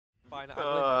fine. I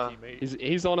blame my teammate.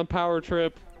 He's on a power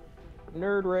trip.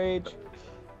 Nerd rage.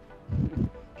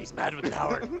 He's mad with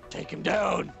power. Take him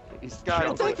down. He's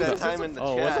gotta take that time in the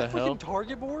Oh, chat. what the hell? Freaking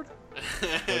target board?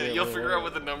 You'll figure out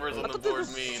what the numbers on the board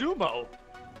mean. Sumo.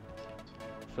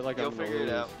 I feel like You'll I'm gonna figure it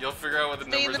lose. out. You'll figure out what the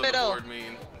Stay in numbers the on the middle. board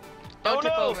mean. Don't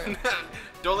tip over.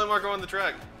 Don't let Marco on the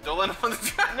track. Don't let him on the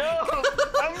track. No!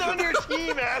 I'm on your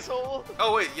team, asshole!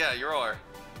 Oh wait, yeah, you are.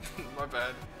 My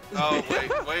bad. Oh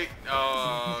wait.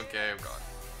 Oh, okay, I'm gone.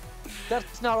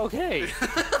 That's not okay.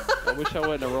 I wish I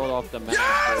wouldn't have rolled off the map.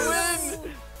 Yes!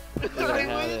 I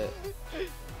had it.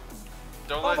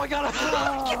 Don't Oh let. my god!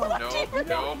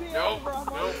 No.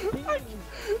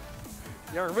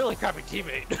 You're a really crappy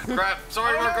teammate. Crap.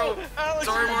 Sorry, Marco. Alex,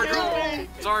 Sorry, you're Marco. killing me.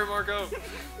 Sorry, Marco.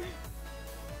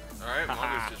 All right,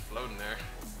 Mongoose just floating there.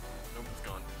 Nope, it's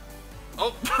gone.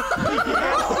 Oh!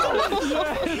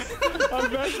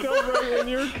 I'm back over when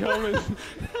you're coming.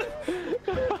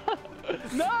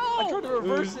 No! I tried to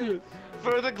reverse it.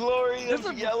 For the glory of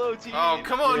the yellow team! Oh,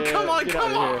 come on, Yeah, come on, get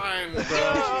come outta on! Get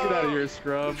out of here,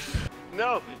 scrub.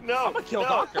 No, no! I'm gonna kill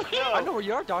Doctor. I know where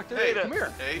you are, Doctor. Hey, Come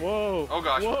here. Hey. Whoa. Oh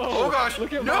gosh. Whoa. Oh gosh.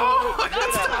 Look at no!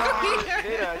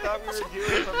 Data, I thought we were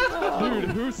doing something. Dude,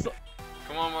 who's...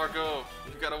 Come on, Marco.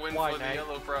 You gotta win Why, for the Nate?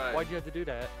 yellow prize. Why'd you have to do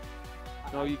that?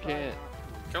 No, you can't.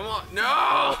 Come on.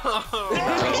 No!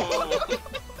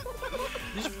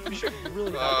 You should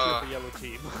really not cheer for yellow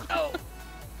team.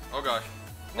 Oh gosh.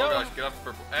 No. Oh gosh, get off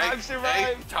the purple. Hey, I've survived.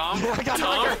 Hey, Tom.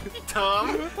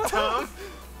 Tom.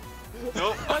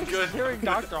 Nope, I'm good. Hearing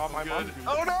Doctor on my Good. mom.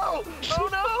 Oh no! Oh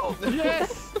no!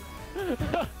 Yes!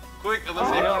 Quick,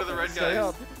 eliminate one of the red Stay guys.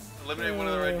 up. Eliminate one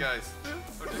of the red guys.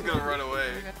 I'm just gonna run away.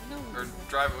 Or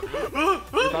drive away.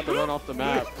 You're about to run off the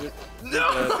map.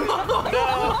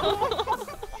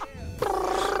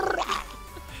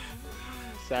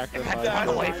 Sacrifice. Run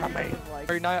away from me.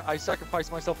 Every night I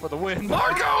sacrifice myself for the win.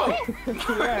 Marco!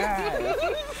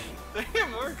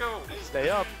 Damn, Marco! Stay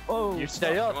up. Oh. You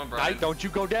stay up. Come on, Brian. Knight, don't you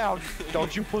go down.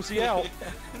 Don't you pussy out.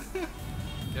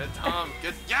 Get Tom.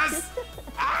 Get yes!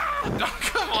 Ah! No,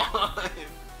 come on!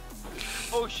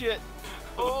 Oh shit!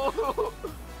 Oh!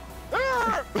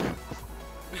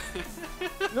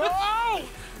 No!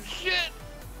 Shit!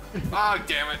 Oh,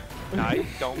 damn it! Knight,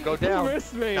 don't go Who down.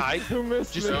 missed me? Knight, Who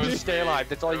missed just me? stay alive.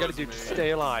 That's all you That gotta do. was Just me. stay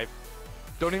alive.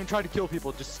 Don't even try to kill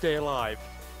people. Just stay alive.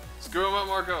 Screw him up,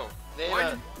 Marco. Dana.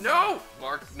 Why'd you... No!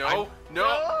 Mark, no,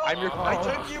 no! I'm your I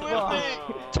took you with me!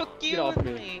 Took Get you off with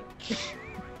me. me.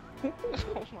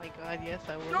 Oh my god, yes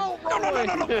I will. No.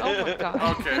 Oh my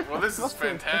god. Okay, well this is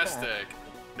fantastic.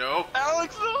 No.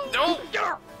 Alex, no!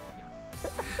 No!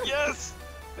 Yes!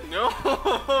 No!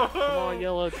 Come on,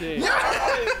 yellow team.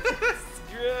 Yes!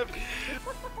 Drift!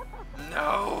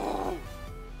 No!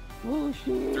 Oh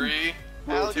shit. 3,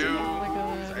 Alex, 2, Oh my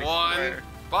god. 1,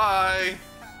 bye!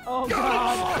 Oh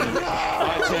god.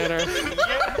 Bye, Tanner.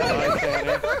 Bye,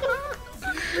 Tanner.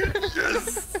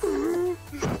 Yes!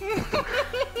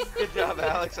 Good job,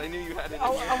 Alex. I knew you had it in I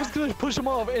was gonna push him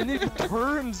off, and it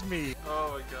turns me.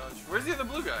 Oh my gosh. Where's the other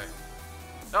blue guy?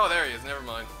 Oh, there he is. Never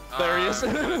mind. There he is.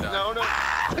 I'm gonna die. No, no.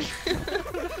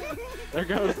 There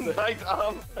goes the... Night,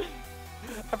 I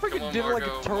Come freaking on, did Marco. like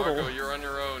a turtle. Marco, you're on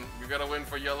your own. You gotta win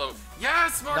for yellow.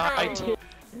 Yes, Marco! Knight.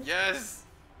 Yes!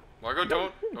 Marco,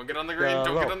 don't get on the green.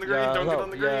 Don't get on the green. Don't get on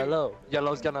the green. Yellow.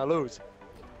 Yellow's gonna lose.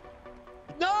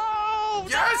 No!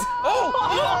 Yes! Oh!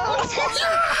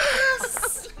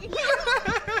 Yes!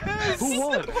 Yes! Who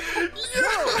won?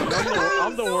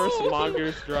 I'm the worst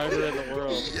Mongoose driver in the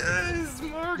world. Yes,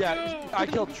 Marco! Yeah, I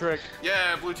killed Trick.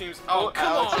 Yeah, blue team's. Oh, come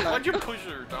Alex, on! Why'd you push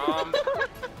her, Dom?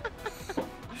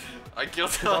 I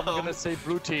killed I'm Tom. gonna say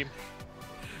blue team.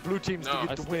 Blue team's No. to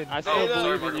get the win. I still Oh, believe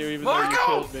sorry, in Marco. you even though you Marco!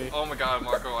 killed me. Oh my god,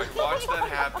 Marco, I watched that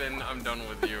happen. I'm done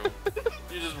with you.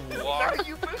 You just walked. No,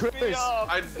 you pissed me Chris. off!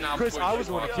 I did not Chris, push I you, was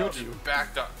the one who Marco. killed you.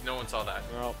 Backed up. No one saw that.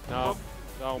 No, no,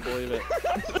 I don't believe it.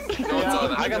 No one saw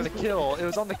that. I got the kill. It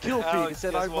was on the kill feed. It Alex,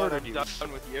 said guess I what? murdered I'm you.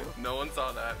 done with you. No one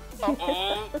saw that.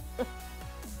 Oh.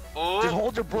 Oh. Just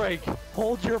hold your break.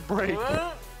 Hold your break.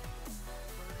 Oh.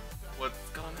 What's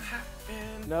gonna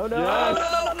happen? No, no.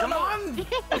 Yes. Come on!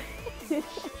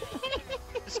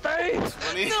 Stay.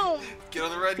 20. No! Get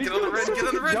on the red, get on the red, get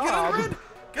on the red, get on the red!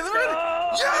 Get on the red!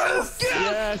 Yes!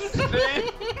 Yes!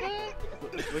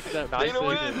 Look at that Dana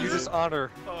wins. precision. You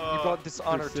dishonor. You brought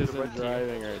dishonor to the Precision red team.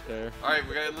 driving right there. Alright,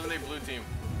 we gotta eliminate blue team.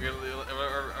 We're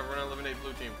gonna eliminate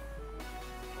blue team.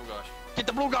 Oh gosh. Get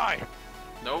the blue guy.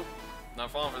 Nope.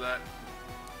 Not falling for that.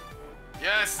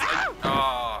 Yes!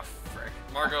 Oh, frick.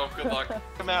 Marco, good luck.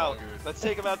 Come out. Mongoose. Let's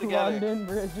take them out together. London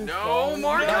Bridge is No, falling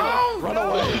Marco! down. Run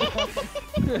away.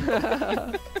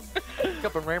 Pick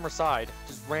up and ram her side.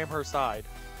 Just ram her side.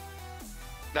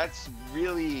 That's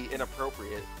really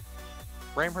inappropriate.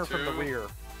 Frame her from the Two. rear.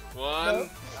 1.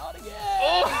 Not again.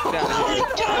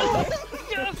 Oh!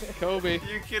 Kobe. Are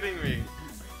you kidding me?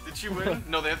 Did you win?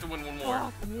 No, they have to win one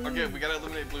more. Fuck me. Okay, we gotta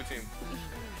eliminate blue team.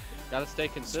 Gotta stay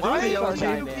consistent. Why the Right. yellow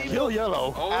Sorry, team? man. Kill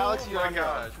yellow. Oh Alex, you're my on your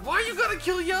own. gosh. Why you gotta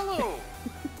kill yellow?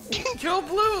 Kill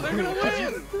blue, they're gonna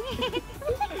win.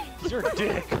 You're a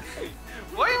dick.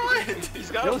 Why win?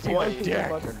 He's got Yellow a team point. is dick.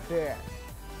 Fucking dick.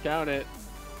 Count it.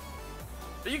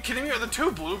 Are you kidding me? Are the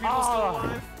 2 blue people still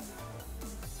alive?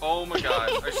 Oh my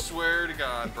gosh, I swear to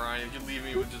God, Brian, if you leave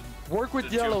me with just... Work with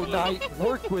The yellow, two Knight.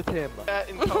 Work with him. That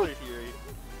in color theory.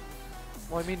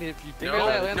 Well, I mean, if you think No,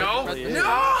 about it, no, it really is.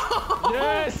 no!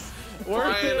 Yes!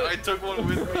 Worth Brian, I it! took one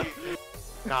with me.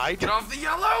 Knight, Get off the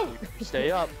yellow! stay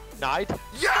up. Knight.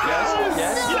 Yes!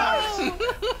 Yes.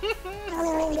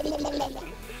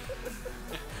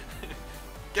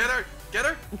 Get her! Get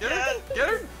her! Get her! Get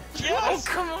her! Yes!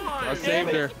 Oh, come on! I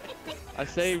saved her. I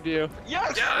saved you.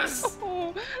 Yes! Yes!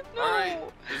 Oh, no. Alright,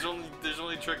 there's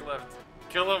only a trick left.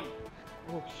 Kill him!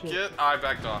 Oh shit. Get... I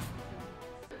backed off.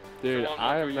 Dude, Come on,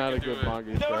 I Mongo, am you not a can do good it.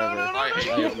 mongoose No, no, driver. no, no. I hate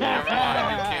you. Never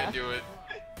mind, you can't do it.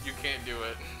 You can't do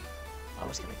it. I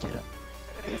was gonna get him.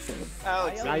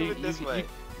 Alex, Now think you- of it this you- way.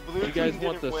 you- Blue you guys team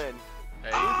want didn't this- win.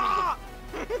 Hey.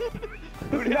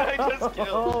 Who did I just kill?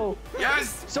 Oh.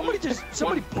 Yes!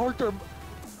 Somebody parked their.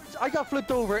 I got flipped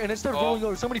over, and instead of Oh. rolling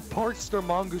over, somebody parked their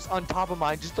mongoose on top of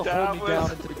mine just to That hold me was-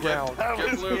 down into the ground. That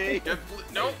Get was blue. me. Get blue.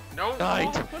 No, no.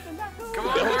 Knight. Come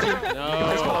on, Marco. You guys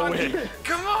No. wanna win.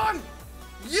 Come on!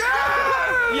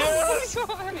 Yes! Yes! Oh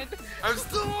my God. I'm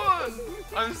still on!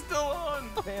 I'm still on!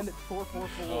 Bandit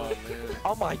 444. Oh, man.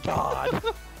 Oh my god.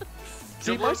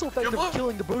 See, blue. my sole effect Get blue. of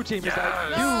killing the blue team is Yes. that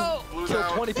No. you Blue's killed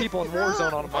out. 20 people in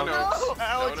Warzone on a Oh no. mongoose. No,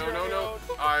 Alex, no, you're no,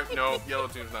 no. No, yellow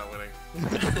team's not winning.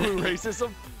 Blue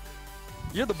racism.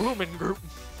 You're the Bloomin' group.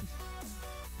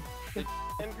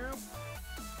 And group?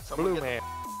 Blue man.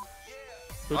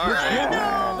 Alright.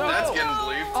 No. That's getting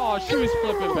bleeped. Oh, she was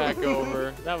flipping back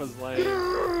over. That was lame.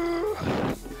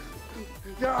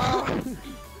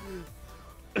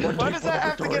 Why does that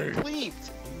have to get bleeped?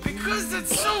 Because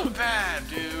it's so bad,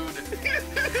 dude.